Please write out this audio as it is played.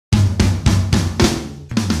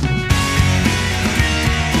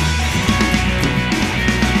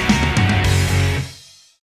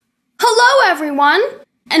everyone,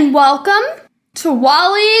 and welcome to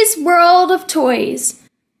Wallie's World of Toys.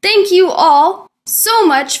 Thank you all so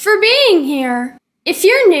much for being here. If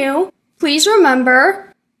you're new, please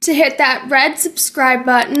remember to hit that red subscribe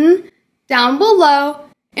button down below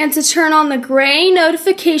and to turn on the gray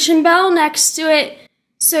notification bell next to it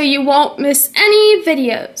so you won't miss any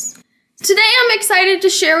videos. Today I'm excited to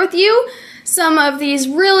share with you some of these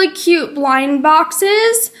really cute blind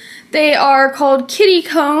boxes. They are called kitty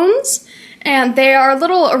cones, and they are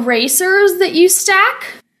little erasers that you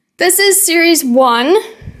stack. This is series 1,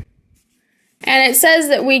 and it says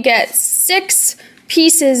that we get 6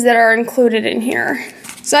 pieces that are included in here.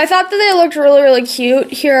 So I thought that they looked really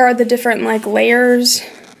cute. Here are the different layers.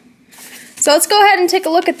 So let's go ahead and take a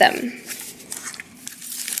look at them.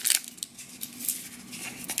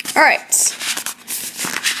 Alright.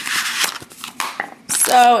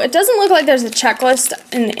 So it doesn't look like there's a checklist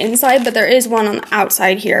in the inside, but there is one on the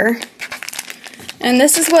outside here. And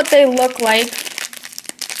this is what they look like.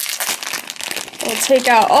 We'll take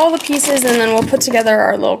out all the pieces and then we'll put together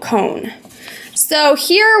our little cone. So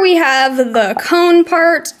here we have the cone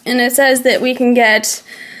part, and it says that we can get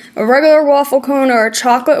a regular waffle cone or a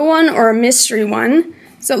chocolate one or a mystery one.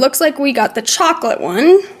 So it looks like we got the chocolate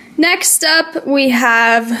one. Next up we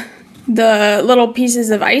have the little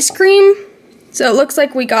pieces of ice cream. So it looks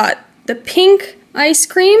like we got the pink ice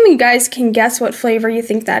cream. You guys can guess what flavor you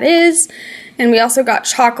think that is. And we also got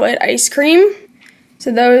chocolate ice cream.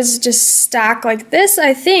 So those just stack like this,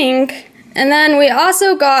 I think. And then we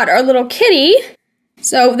also got our little kitty.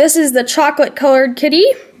 So this is the chocolate colored kitty.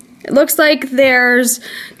 It looks like there's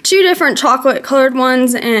 2 different chocolate colored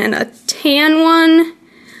ones and a tan one,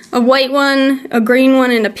 a white one, a green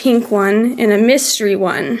one, and a pink one, and a mystery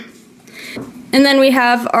one. And then we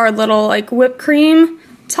have our little whipped cream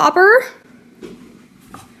topper.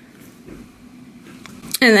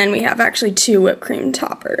 And then we have actually 2 whipped cream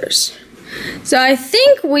toppers. So I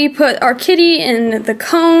think we put our kitty in the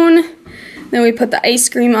cone, then we put the ice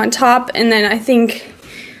cream on top, and then I think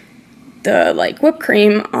the whipped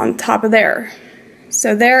cream on top of there.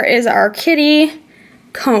 So there is our kitty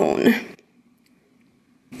cone.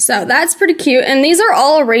 So that's pretty cute, and these are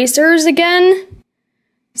all erasers again.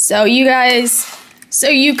 So you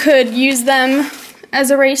could use them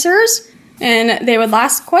as erasers, and they would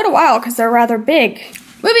last quite a while because they're rather big.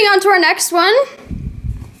 Moving on to our next one.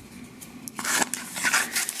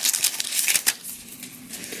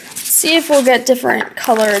 Let's see if we'll get different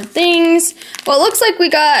colored things. Well, it looks like we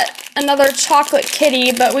got another chocolate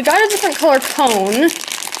kitty, but we got a different color cone.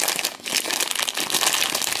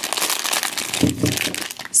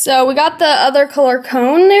 So we got the other color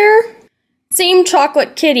cone there. Same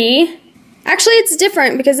chocolate kitty. Actually, it's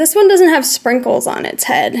different because this one doesn't have sprinkles on its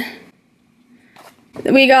head.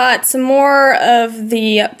 We got some more of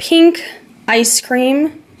the pink ice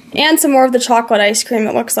cream and some more of the chocolate ice cream,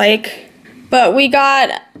 it looks like. But we got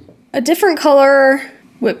a different color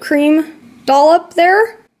whipped cream dollop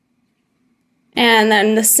there. And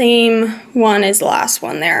then the same one as the last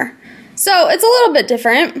one there. So it's a little bit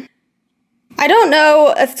different. I don't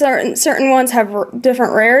know if certain ones have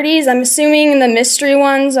different rarities. I'm assuming the mystery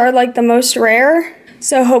ones are the most rare.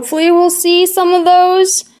 So hopefully we'll see some of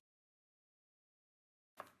those.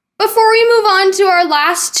 Before we move on to our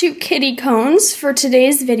last 2 kitty cones for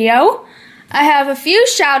today's video, I have a few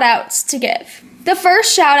shout outs to give. The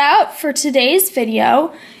first shout out for today's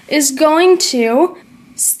video is going to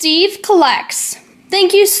Steve Collects.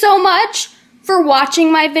 Thank you so much for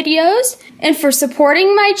watching my videos and for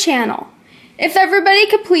supporting my channel. If everybody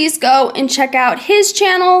could please go and check out his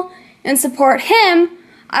channel and support him,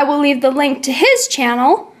 I will leave the link to his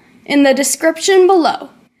channel in the description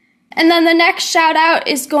below. And then the next shout out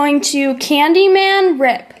is going to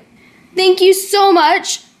CandymanRip. Thank you so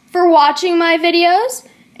much for watching my videos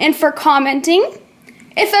and for commenting.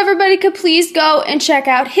 If everybody could please go and check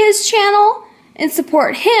out his channel and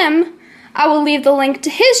support him, I will leave the link to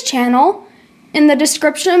his channel in the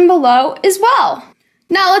description below as well.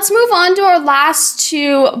 Now let's move on to our last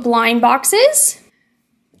 2 blind boxes.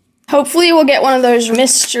 Hopefully we'll get one of those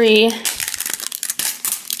mystery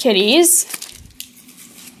kitties.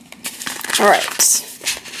 Alright.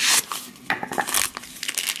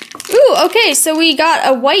 Ooh, okay, so we got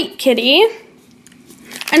a white kitty.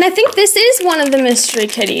 And I think this is one of the mystery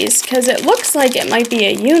kitties, because it looks like it might be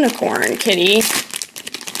a unicorn kitty.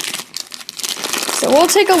 So we'll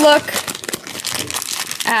take a look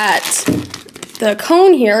at the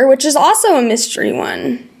cone here, which is also a mystery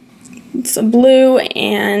one. It's a blue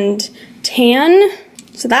and tan.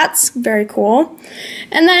 So that's very cool.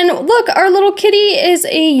 And then look, our little kitty is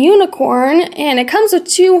a unicorn, and it comes with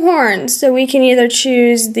 2 horns. So we can either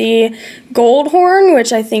choose the gold horn,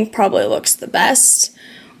 which I think probably looks the best,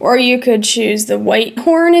 or you could choose the white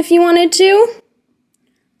horn if you wanted to.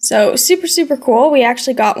 So super, super cool. We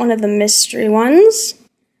actually got one of the mystery ones.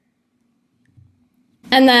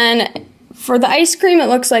 And then for the ice cream, it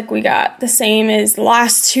looks like we got the same as the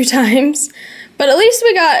last 2 times, but at least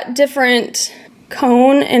we got different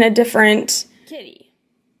cone and a different kitty.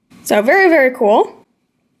 So very, very cool.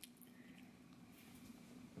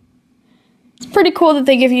 It's pretty cool that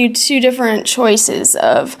they give you 2 different choices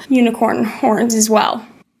of unicorn horns as well.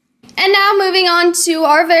 And now moving on to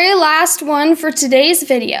our very last one for today's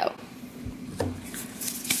video.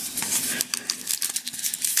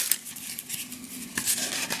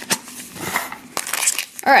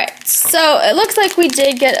 Alright, so it looks like we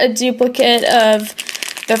did get a duplicate of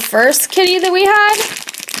the first kitty that we had.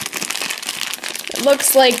 It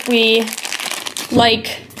looks like we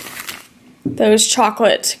like those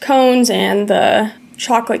chocolate cones, and the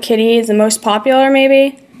chocolate kitty is the most popular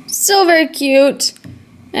maybe. Still very cute,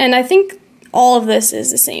 and I think all of this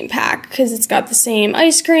is the same pack because it's got the same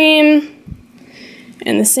ice cream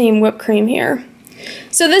and the same whipped cream here.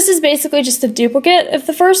 So this is basically just a duplicate of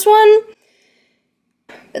the first one,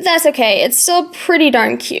 but that's okay, it's still pretty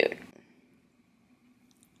darn cute.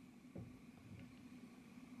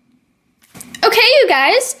 Okay, you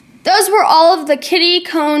guys, those were all of the kitty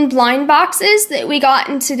cone blind boxes that we got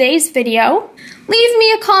in today's video. Leave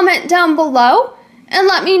me a comment down below and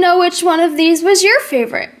let me know which one of these was your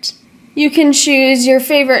favorite. You can choose your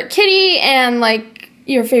favorite kitty and like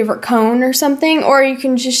your favorite cone or something, or you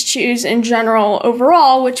can just choose in general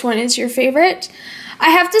overall which one is your favorite. I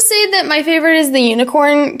have to say that my favorite is the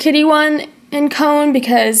unicorn kitty one and cone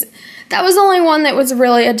because that was the only one that was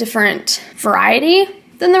really a different variety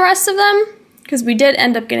than the rest of them, because we did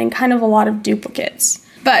end up getting kind of a lot of duplicates.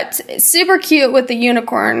 But it's super cute with the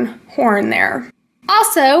unicorn horn there.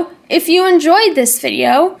 Also, if you enjoyed this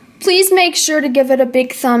video, please make sure to give it a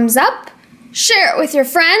big thumbs up, share it with your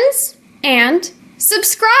friends, and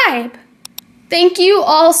subscribe. Thank you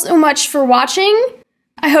all so much for watching.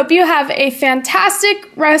 I hope you have a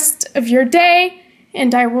fantastic rest of your day,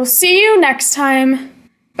 and I will see you next time.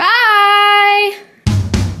 Bye!